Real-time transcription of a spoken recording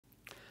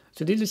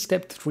So this is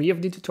step 3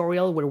 of the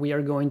tutorial, where we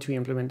are going to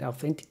implement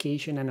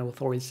authentication and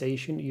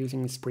authorization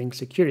using Spring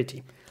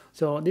Security.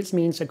 So this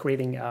means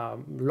creating a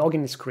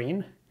login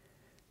screen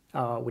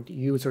with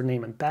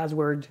username and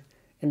password,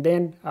 and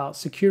then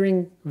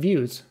securing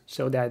views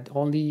so that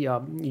only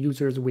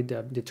users with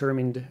a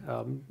determined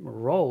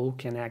role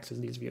can access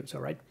these views.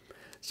 All right.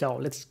 So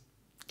let's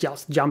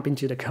just jump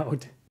into the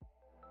code.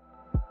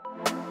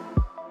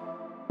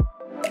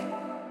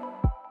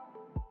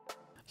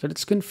 So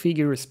let's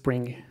configure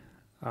Spring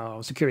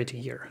Security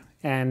here.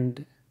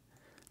 And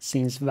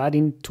since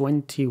Vaadin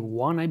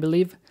 21, I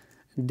believe,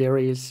 there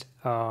is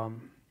a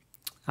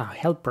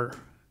helper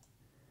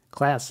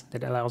class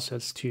that allows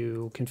us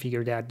to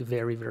configure that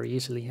very, very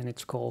easily. And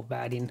it's called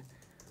Vaadin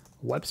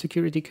Web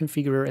Security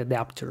Configurer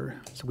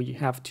Adapter. So we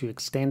have to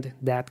extend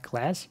that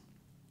class.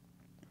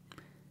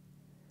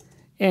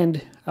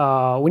 And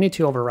we need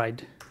to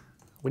override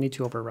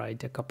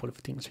a couple of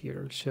things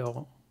here.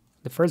 So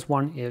the first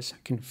one is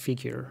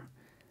configure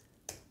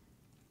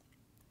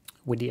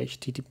with the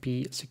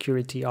HTTP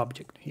security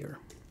object here.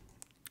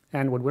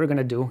 And what we're going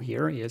to do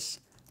here is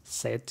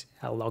set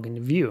a login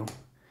view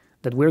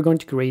that we're going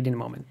to create in a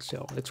moment.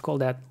 So let's call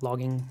that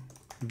login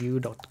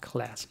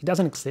view.class. It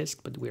doesn't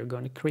exist, but we're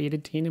going to create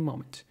it in a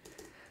moment.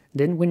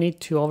 Then we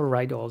need to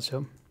override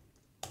also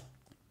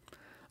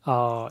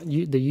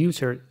the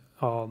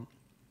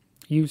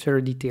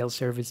user detail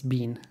service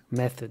bean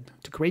method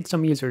to create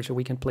some users so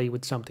we can play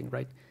with something,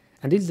 right?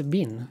 And this is a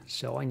bean,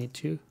 so I need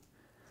to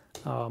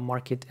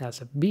mark it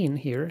as a bean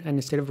here. And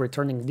instead of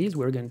returning this,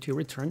 we're going to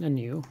return a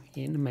new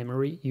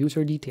in-memory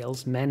user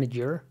details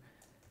manager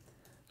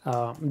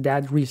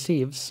that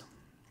receives,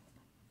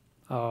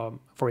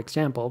 for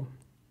example,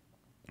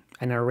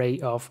 an array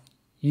of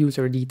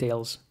user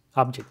details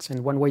objects.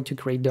 And one way to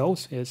create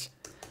those is,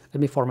 let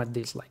me format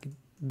this like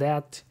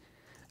that,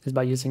 is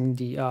by using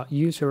the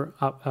user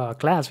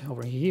class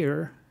over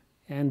here,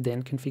 and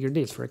then configure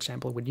this, for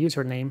example, with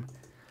username.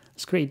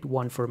 Let's create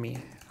one for me,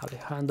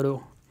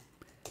 Alejandro.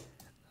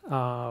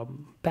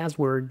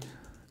 Password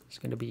is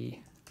going to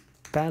be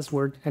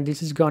password, and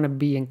this is going to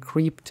be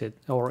encrypted,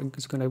 or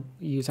it's going to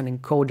use an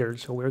encoder.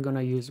 So we're going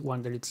to use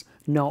one that it's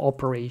no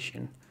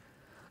operation.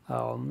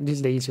 This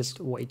is the easiest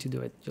way to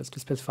do it, just to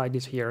specify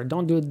this here.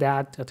 Don't do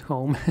that at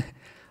home,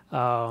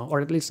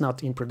 or at least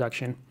not in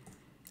production.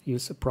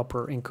 Use a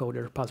proper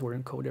encoder,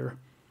 password encoder.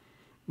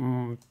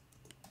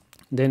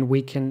 Then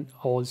we can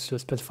also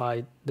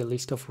specify the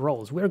list of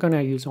roles. We're going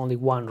to use only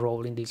one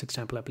role in this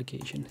example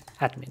application,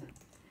 admin.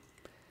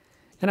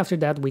 And after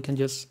that, we can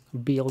just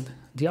build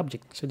the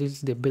object. So this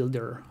is the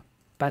builder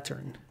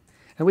pattern.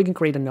 And we can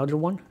create another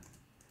one,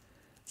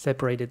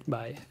 separated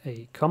by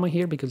a comma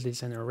here, because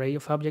it's an array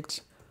of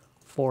objects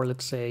for,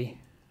 let's say,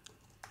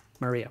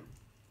 Maria.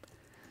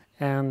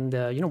 And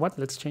you know what?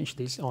 Let's change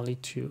this only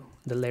to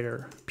the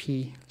letter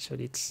P, so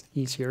it's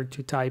easier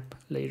to type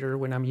later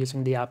when I'm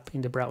using the app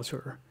in the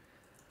browser.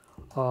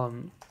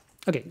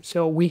 Okay,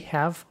 so we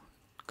have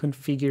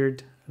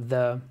configured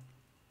the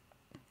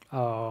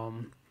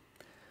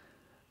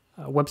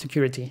web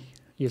security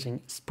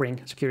using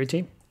Spring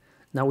Security.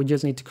 Now we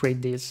just need to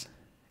create this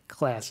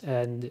class,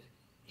 and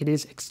it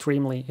is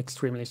extremely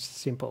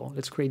simple.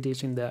 Let's create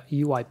this in the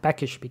UI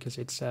package because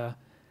it's a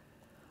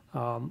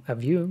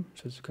view.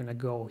 So it's gonna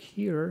go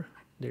here.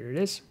 There it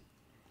is.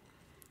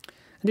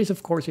 And this,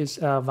 of course, is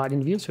a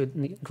Vaadin view, so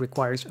it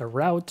requires a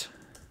route.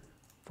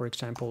 For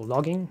example,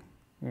 logging.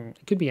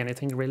 It could be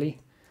anything really.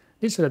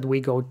 This is so that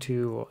we go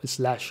to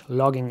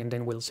 /logging, and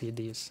then we'll see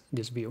this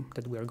view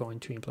that we are going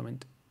to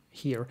implement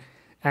here.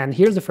 And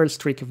here's the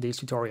first trick of this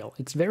tutorial.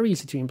 It's very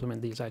easy to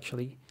implement this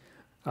actually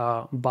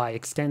by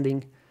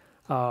extending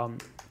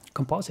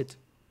composite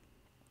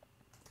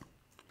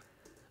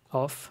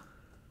of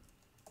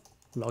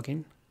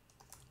login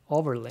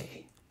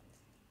overlay.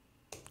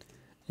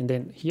 And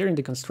then here in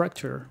the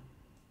constructor,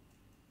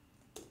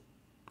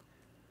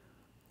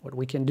 what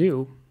we can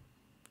do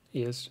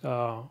is,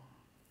 let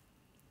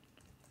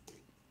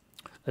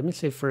me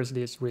say first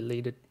this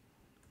related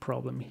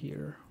problem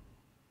here.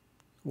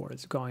 What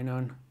is going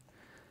on?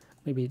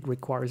 Maybe it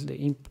requires the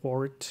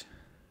import.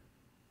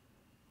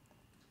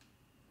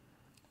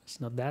 It's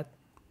not that.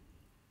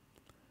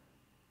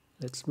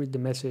 Let's read the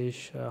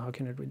message. How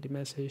can I read the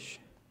message?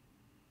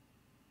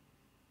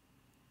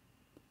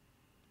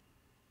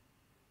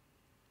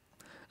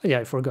 Oh, yeah,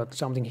 I forgot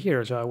something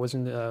here, so I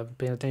wasn't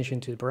paying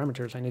attention to the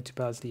parameters. I need to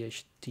pass the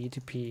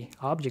HTTP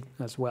object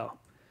as well.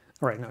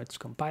 All right, now it's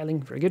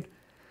compiling. Very good.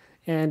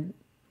 And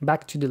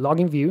back to the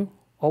login view.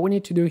 All we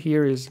need to do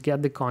here is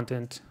get the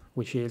content,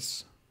 which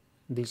is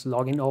this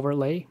login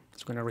overlay.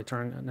 It's going to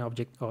return an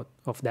object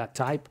of that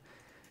type.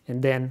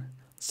 And then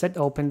set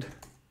opened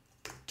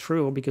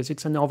true because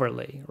it's an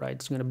overlay, right?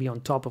 It's going to be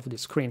on top of the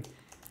screen.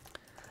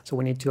 So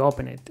we need to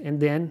open it. And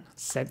then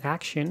set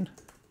action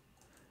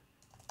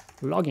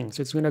logging.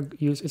 So it's going to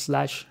use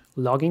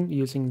 /logging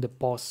using the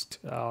post,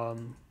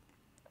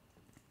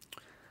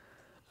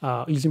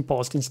 using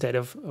post instead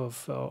of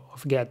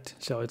get.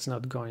 So it's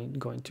not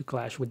going to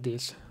clash with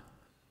this,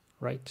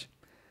 right?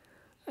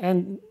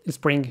 And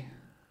Spring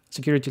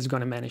security is going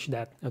to manage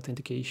that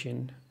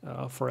authentication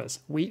for us.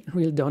 We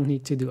really don't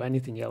need to do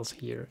anything else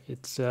here.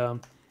 It's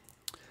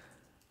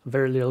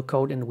very little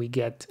code, and we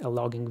get a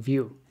logging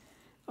view.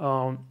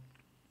 Now,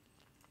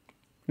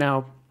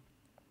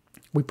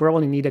 we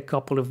probably need a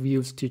couple of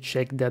views to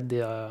check that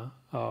the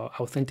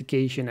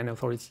authentication and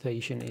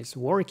authorization is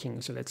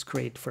working. So let's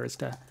create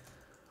first a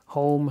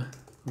home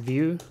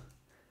view,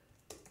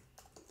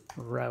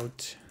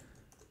 route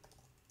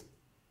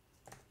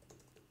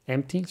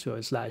empty, so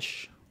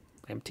slash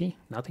empty,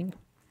 nothing,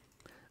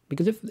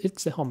 because if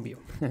it's a home view,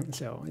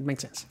 so it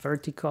makes sense.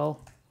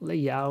 Vertical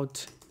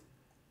layout,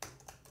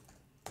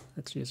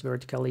 let's use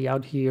vertical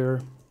layout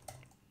here,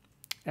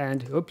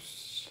 and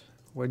oops,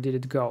 where did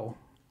it go?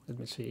 Let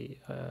me see,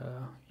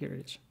 here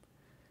it is.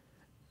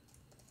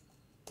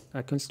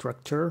 A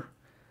constructor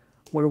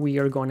where we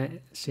are going to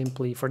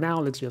simply, for now,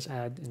 let's just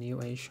add a new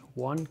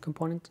h1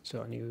 component,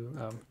 so a new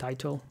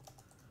title,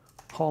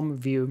 home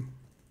view.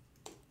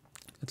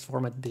 Let's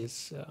format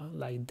this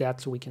like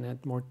that so we can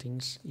add more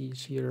things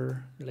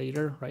easier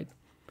later, right?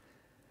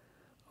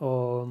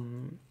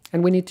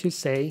 And we need to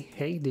say,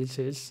 hey, this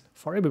is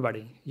for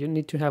everybody. You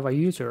need to have a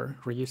user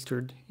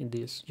registered in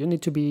this. You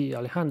need to be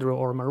Alejandro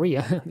or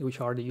Maria,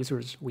 which are the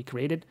users we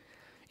created,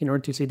 in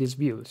order to see this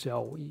view.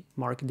 So we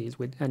mark this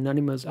with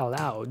anonymous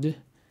allowed.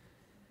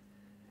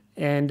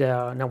 And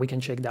now we can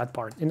check that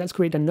part. And let's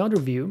create another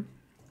view,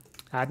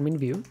 admin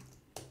view,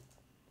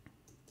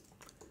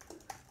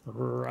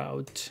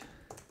 route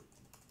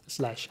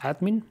slash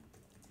admin.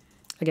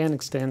 Again,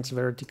 extends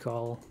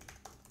vertical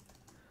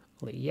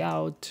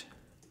layout.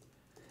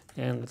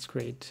 And let's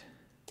create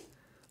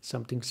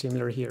something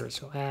similar here.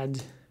 So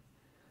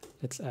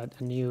let's add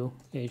a new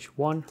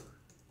h1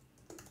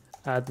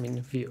 admin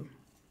view.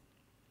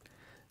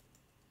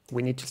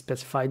 We need to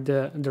specify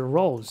the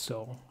roles.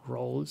 So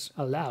roles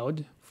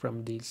allowed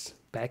from this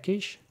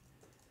package,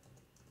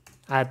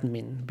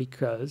 admin,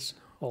 because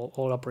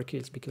all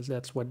uppercase, because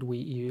that's what we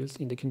use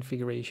in the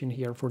configuration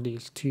here for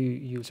these two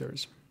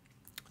users.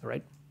 All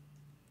right.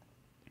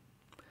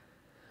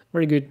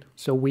 Very good.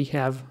 So we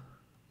have,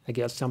 I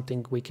guess,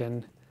 something we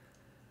can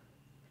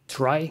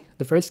try.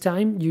 The first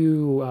time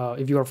you,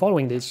 if you are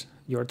following this,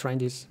 you are trying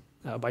this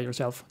by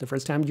yourself. The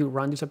first time you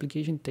run this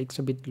application takes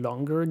a bit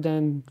longer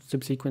than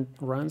subsequent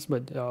runs,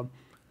 but it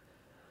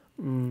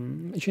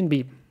shouldn't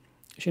be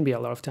a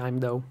lot of time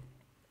though.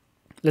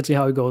 Let's see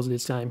how it goes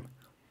this time.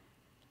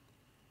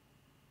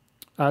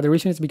 The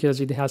reason is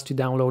because it has to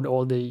download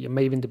all the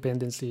Maven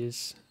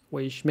dependencies,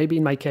 which maybe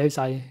in my case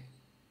I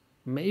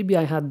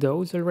had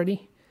those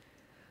already,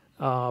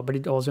 but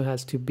it also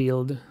has to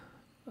build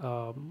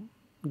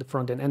the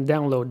front end and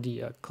download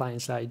the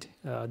client-side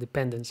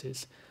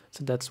dependencies.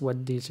 So that's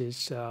what this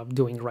is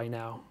doing right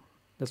now.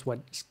 That's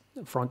what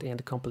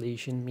front-end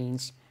compilation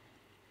means.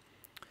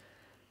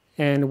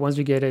 And once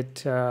we get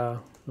it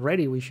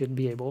ready, we should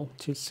be able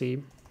to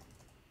see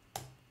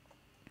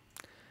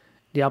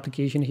the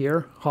application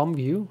here, home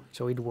view,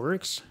 so it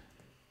works.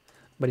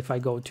 But if I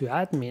go to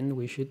admin,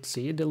 we should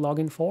see the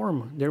login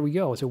form. There we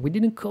go. So we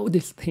didn't code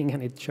this thing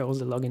and it shows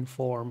the login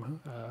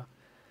form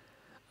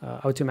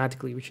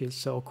automatically, which is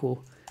so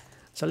cool.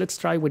 So let's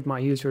try with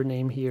my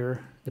username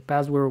here. The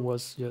password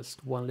was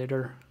just one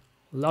letter,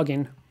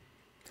 login.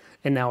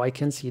 And now I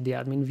can see the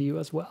admin view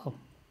as well.